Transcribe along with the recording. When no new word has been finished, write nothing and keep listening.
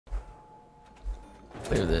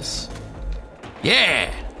Clear this.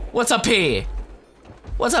 Yeah! What's up here?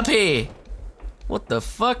 What's up here? What the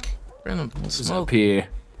fuck? What's up here?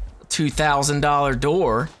 $2,000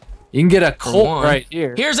 door. You can get a Colt right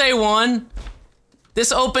here. Here's A1.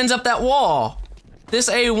 This opens up that wall. This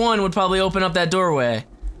A1 would probably open up that doorway.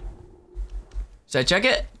 Should I check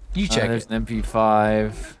it? You check There's it. an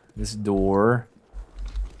MP5. This door.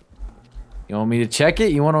 You want me to check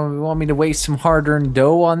it? You want me to waste some hard-earned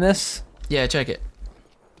dough on this? Yeah, check it.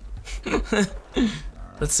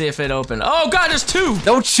 Let's see if it opened. Oh god, there's two!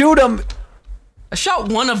 Don't shoot them! I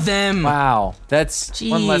shot one of them. Wow, that's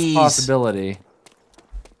one less possibility.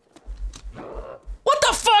 What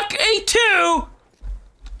the fuck? A2?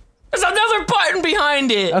 There's another button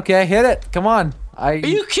behind it. Okay, hit it. Come on. Are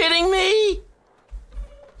you kidding me?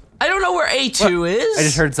 I don't know where A2 is. I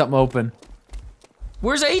just heard something open.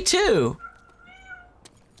 Where's A2?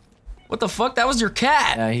 What the fuck? That was your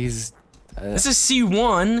cat. Yeah, he's... this is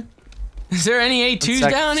C1. Is there any A2s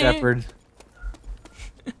down Shepherd.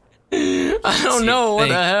 here? I don't know. What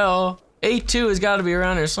the hell? A2 has got to be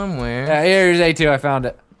around here somewhere. Yeah, here's A2. I found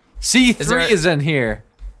it. C3 is in here.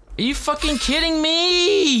 Are you fucking kidding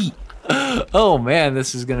me? Oh man,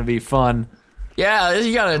 this is gonna be fun. Yeah,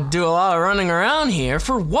 you gotta do a lot of running around here.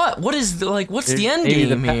 For what? What is the, like, what's the end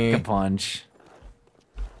game here? Punch.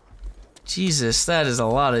 Jesus, that is a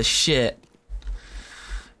lot of shit.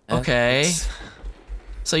 Okay.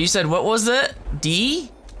 So you said, what was it?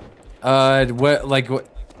 D? What, like, what?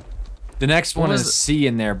 The next one is C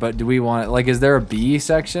in there, but do we want it, like, is there a B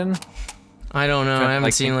section? I don't know, I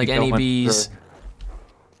haven't seen, like, any Bs.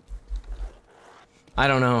 I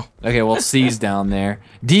don't know. Okay, well, C's down there.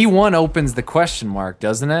 D1 opens the question mark,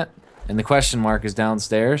 doesn't it? And the question mark is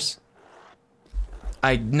downstairs?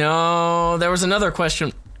 I know, there was another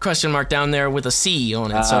question mark down there with a C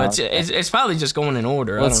on it, so it's probably just going in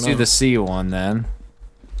order. Let's I don't know. do the C one then.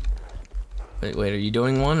 Wait, are you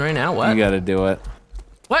doing one right now? What? You gotta do it.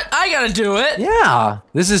 What? I gotta do it? Yeah,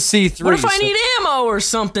 this is C3. What if I need ammo or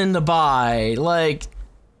something to buy? Like...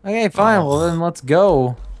 Okay, fine, well then let's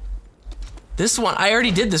go. This one, I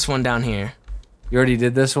already did this one down here. You already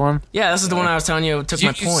did this one? Yeah, this is the one I was telling you took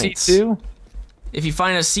my points. C2? If you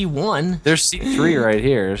find a C1... There's C3 right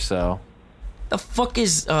here, so... The fuck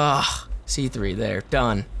is... C3 there.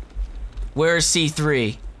 Done. Where's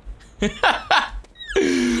C3?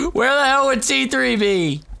 Where the hell would C3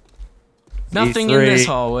 be? Nothing in this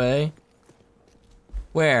hallway.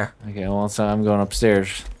 Where? Okay, well, so I'm going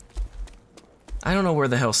upstairs. I don't know where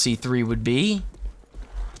the hell C3 would be.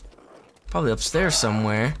 Probably upstairs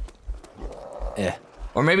somewhere. Yeah.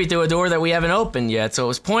 Or maybe through a door that we haven't opened yet, so it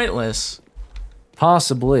was pointless.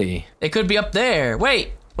 Possibly. It could be up there.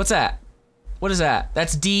 Wait, what's that? What is that?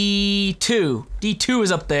 That's D2. D2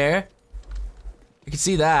 is up there. You can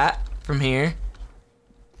see that from here.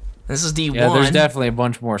 This is D1. Yeah, there's definitely a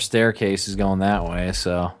bunch more staircases going that way,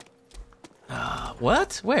 so...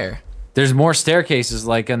 What? Where? There's more staircases,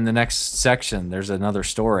 like in the next section. There's another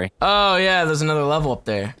story. Oh, yeah, there's another level up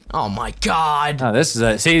there. Oh, my God. Oh, this is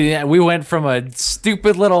a... See, we went from a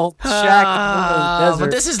stupid little shack in the desert.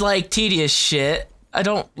 But this is, like, tedious shit. I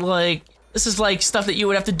don't, like... This is, like, stuff that you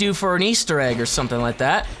would have to do for an Easter egg or something like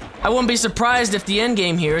that. I wouldn't be surprised if the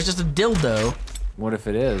endgame here is just a dildo. What if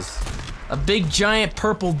it is? A big, giant,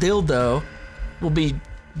 purple dildo will be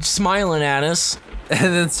smiling at us.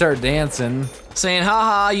 And then start dancing. Saying,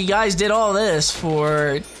 haha, you guys did all this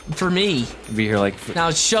for me. Be here like...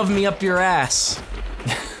 Now shove me up your ass.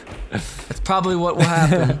 That's probably what will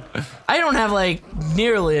happen. I don't have, like,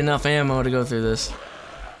 nearly enough ammo to go through this.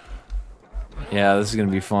 Yeah, this is gonna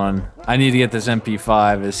be fun. I need to get this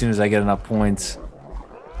MP5 as soon as I get enough points.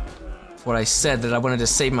 That's what I said that I wanted to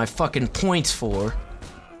save my fucking points for.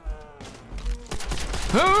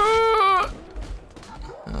 I'll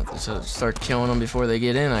just start killing them before they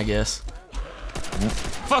get in, I guess. Yep.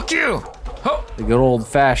 Fuck you! Oh. The good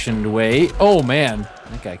old-fashioned way. Oh man,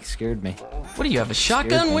 that guy scared me. What do you have, a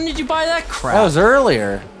shotgun? When did you buy that crap? That was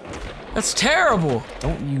earlier. That's terrible.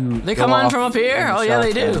 Don't you? They come on from up here? Oh yeah,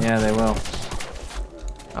 they do. Yeah, they will.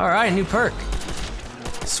 All right, new perk.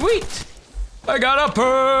 Sweet. I got a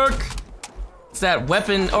perk. It's that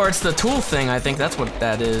weapon, or it's the tool thing. I think that's what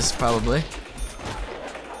that is, probably.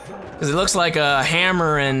 Because it looks like a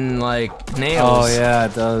hammer and, like, nails. Oh, yeah,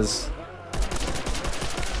 it does.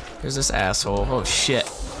 Here's this asshole. Oh, shit.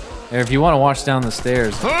 Here, if you want to watch down the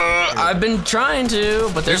stairs. I've been trying to,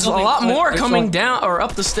 but there's a lot more coming down, or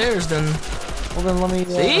up the stairs than... Well, then let me...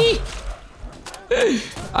 See?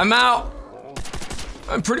 I'm out.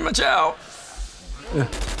 I'm pretty much out.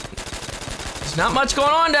 There's not much going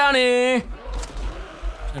on down here.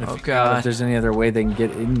 Oh If god. there's any other way they can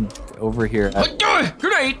get in over here. Grenade!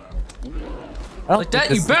 I don't Like that, think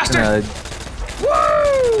you this is bastard!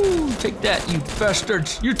 gonna- Woo! Take that, you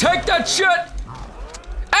bastards! You take that shit! Ow!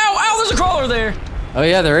 Ow! There's a crawler there. Oh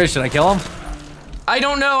yeah, there is. Should I kill him? I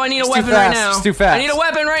don't know. I need a He's too weapon fast, right now. he's too fast. I need a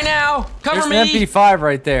weapon right now. Cover There's me. an MP5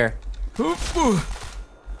 right there.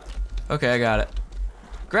 Okay, I got it.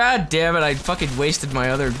 God damn it! I fucking wasted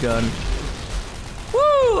my other gun.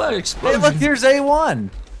 Woo! That Hey, explosion. look, here's A1.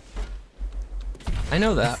 I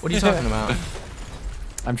know that. What are you talking about?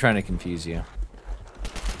 I'm trying to confuse you.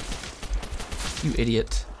 You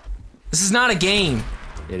idiot. This is not a game.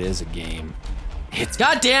 It is a game.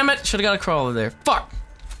 God damn it! Should've got a crawler there. Fuck!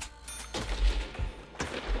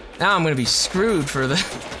 Now I'm gonna be screwed for the...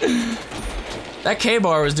 That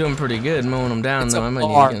K-bar was doing pretty good, mowing them down It's though. a I might need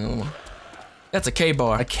bar. to get another one. That's a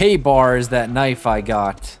K-bar. A K-bar is that knife I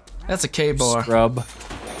got. That's a K-bar. Scrub.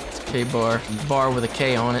 It's a K-bar. Bar with a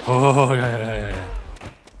K on it. Oh, yeah.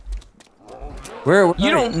 Where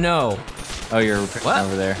You don't know. Oh, you're repairing What?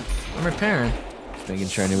 over there. I'm repairing. Just making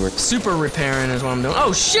sure I knew where. Super repairing is what I'm doing.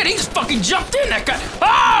 Oh shit, he just fucking jumped in, that guy.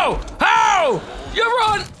 Oh! Oh! You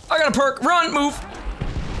run! I got a perk. Run, move.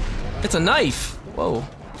 It's a knife. Whoa.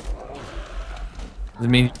 I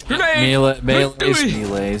mean, Grenade!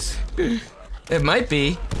 melees It might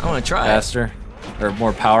be. I wanna try it. faster or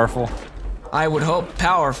more powerful. I would hope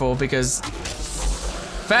powerful because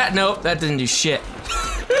nope, that didn't do shit.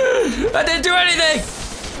 That didn't do anything!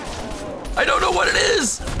 I don't know what it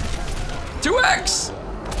is! 2x!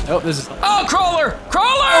 Oh, this is. Oh, crawler!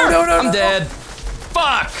 Crawler! Oh, no, I'm no. dead.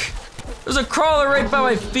 Fuck! There's a crawler right by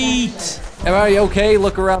my feet. Am I okay?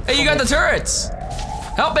 Look around. Hey, you got the turrets!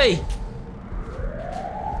 Help me!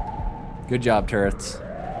 Good job, turrets.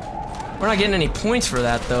 We're not getting any points for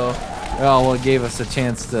that, though. Oh, well, it gave us a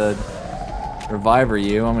chance to revive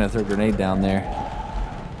you. I'm gonna throw a grenade down there.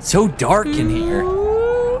 It's so dark in here.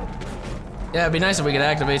 Yeah, it'd be nice if we could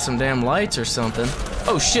activate some damn lights or something.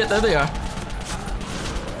 Oh shit, there they are.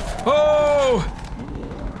 Oh!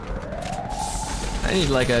 I need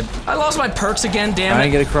like a... I lost my perks again, damn Trying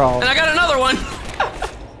it. to get a crawl. And I got another one!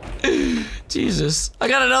 Jesus. I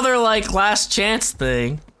got another, like, last chance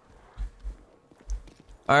thing.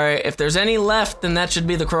 Alright, if there's any left, then that should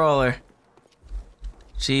be the crawler.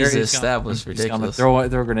 Jesus, that was He's coming. ridiculous. Throw a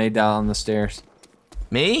grenade down on the stairs.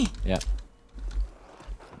 Me? Yeah.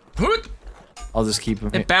 Hoot! I'll just keep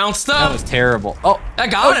him here. It bounced That up! was terrible. Oh, I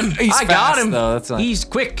got him! He's I got fast, him! though. That's not... He's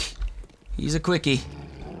quick. He's a quickie.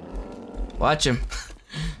 Watch him.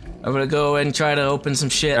 I'm gonna go and try to open some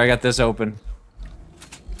shit. I got this open.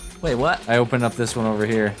 Wait, what? I opened up this one over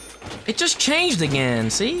here. It just changed again.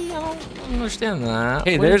 See? I don't understand that.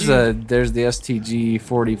 Hey, What did there's the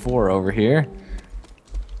STG-44 over here.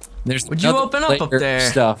 There's Would you another open up layer there?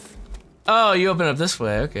 Stuff. Oh, you open up this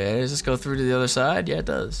way. Okay, does this go through to the other side? Yeah, it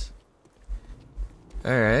does.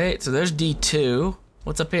 Alright, so there's D2.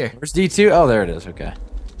 What's up here? Where's D2? Oh, there it is. Okay.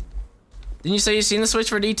 Didn't you say you seen the switch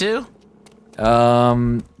for D2?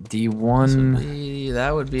 D1.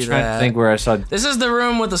 That would be Trying that. to think where I saw. This is the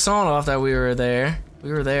room with the sawn off that we were there.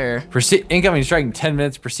 We were there. Proceed. Incoming strike in 10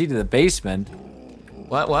 minutes. Proceed to the basement.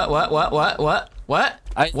 What?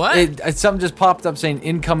 Something just popped up saying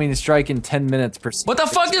incoming strike in 10 minutes. Proceed. What the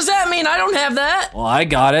fuck does that mean? I don't have that. Well, I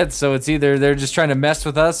got it. So it's either they're just trying to mess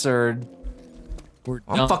with us or we're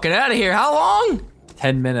I'm done. fucking out of here. How long?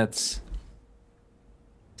 10 minutes.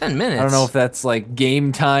 10 minutes. I don't know if that's like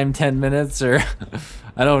game time 10 minutes or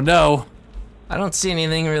I don't know. I don't see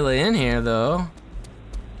anything really in here though.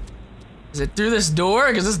 Is it through this door?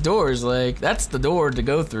 Because this door is like, that's the door to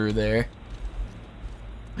go through there.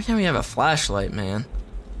 Why can't we have a flashlight, man?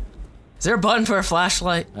 Is there a button for a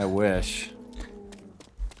flashlight? I wish.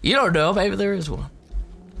 You don't know, maybe there is one.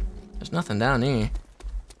 There's nothing down here.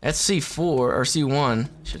 That's C4 or C1, I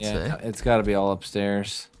should say. Yeah, it's got to be all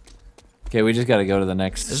upstairs. Okay, we just got to go to the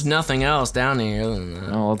next. There's nothing else down here other than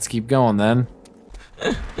that. Oh, let's keep going then.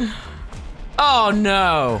 Oh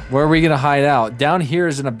no! Where are we gonna hide out? Down here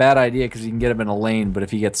isn't a bad idea because you can get him in a lane, but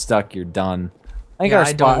if you get stuck, you're done. I think Yeah, our I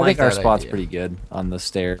spot. don't I like think our that spot's idea. pretty good on the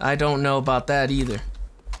stairs. I don't know about that either.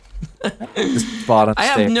 This spot on the I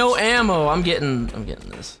have stairs. no ammo. I'm getting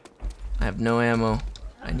this. I have no ammo.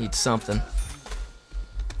 I need something.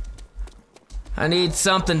 I need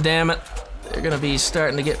something, damn it. They're gonna be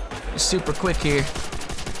starting to get super quick here.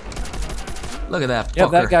 Look at that Yep,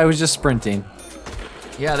 fucker. that guy was just sprinting.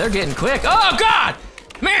 Yeah, they're getting quick. Oh god!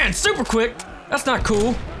 Man, super quick. That's not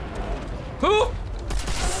cool. Who?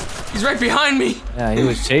 He's right behind me. Yeah, he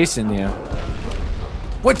was chasing you.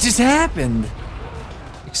 What just happened?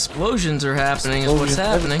 Explosions are happening is what's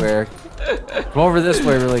happening. Everywhere. Come over this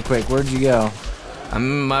way really quick. Where'd you go?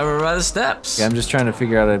 I'm over by the steps. Yeah, I'm just trying to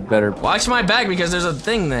figure out a better. Watch my back because there's a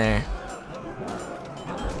thing there.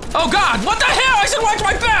 Oh God! What the hell? I said watch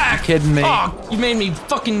my back! You kidding me? Oh, you made me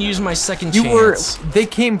fucking use my second chance. They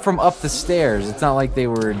came from up the stairs. It's not like they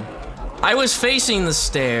were. I was facing the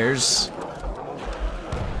stairs.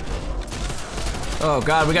 Oh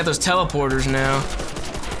God, we got those teleporters now.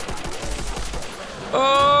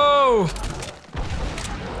 Oh!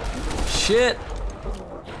 Shit.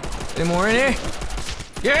 Any more in here?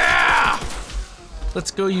 Yeah!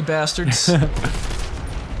 Let's go, you bastards.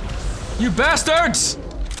 You bastards!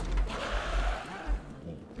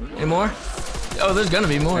 Any more? Oh, there's gonna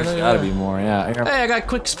be more. There's gotta be more, yeah. Here, Hey, I got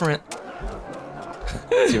quick sprint.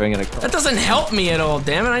 see if I can get a. That doesn't help me at all,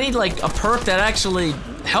 damn it. I need like a perk that actually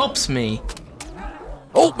helps me.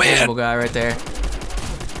 Oh man! Little guy right there.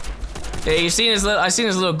 Hey, you seen his little? I seen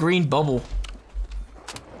his little green bubble.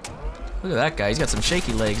 Look at that guy. He's got some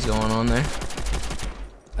shaky legs going on there.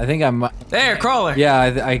 I think I'm. There, crawler. Yeah,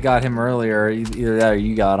 I got him earlier. Either that or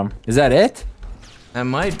you got him. Is that it? That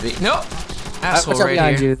might be. Nope. Asshole What's up right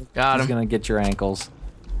behind here. you? Got He's him. gonna get your ankles.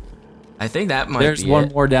 I think that might There's be one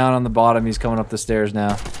it. more down on the bottom. He's coming up the stairs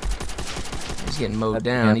now. He's getting mowed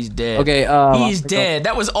down. Yeah. He's dead. Okay, He's dead.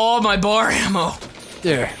 That was all my bar ammo.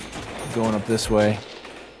 There. Going up this way.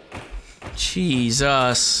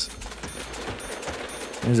 Jesus.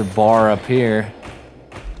 There's a bar up here.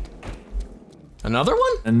 Another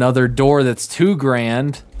one? Another door that's $2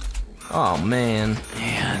 grand. Oh man.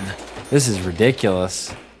 Man, this is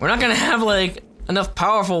ridiculous. We're not gonna have like enough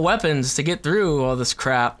powerful weapons to get through all this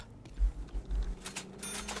crap.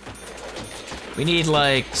 We need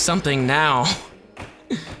like something now.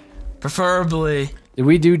 Preferably. Did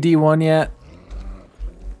we do D1 yet?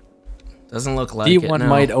 Doesn't look like D1 it, no.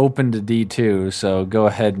 might open to D2, so go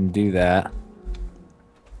ahead and do that.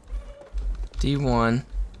 D1.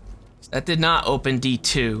 That did not open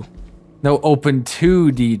D2. No, open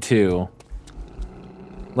to D2.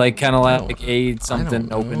 Like kind of like A something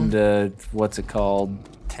know. open to what's it called?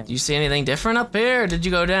 Do you see anything different up here, or did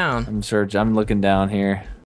you go down? I'm looking down here.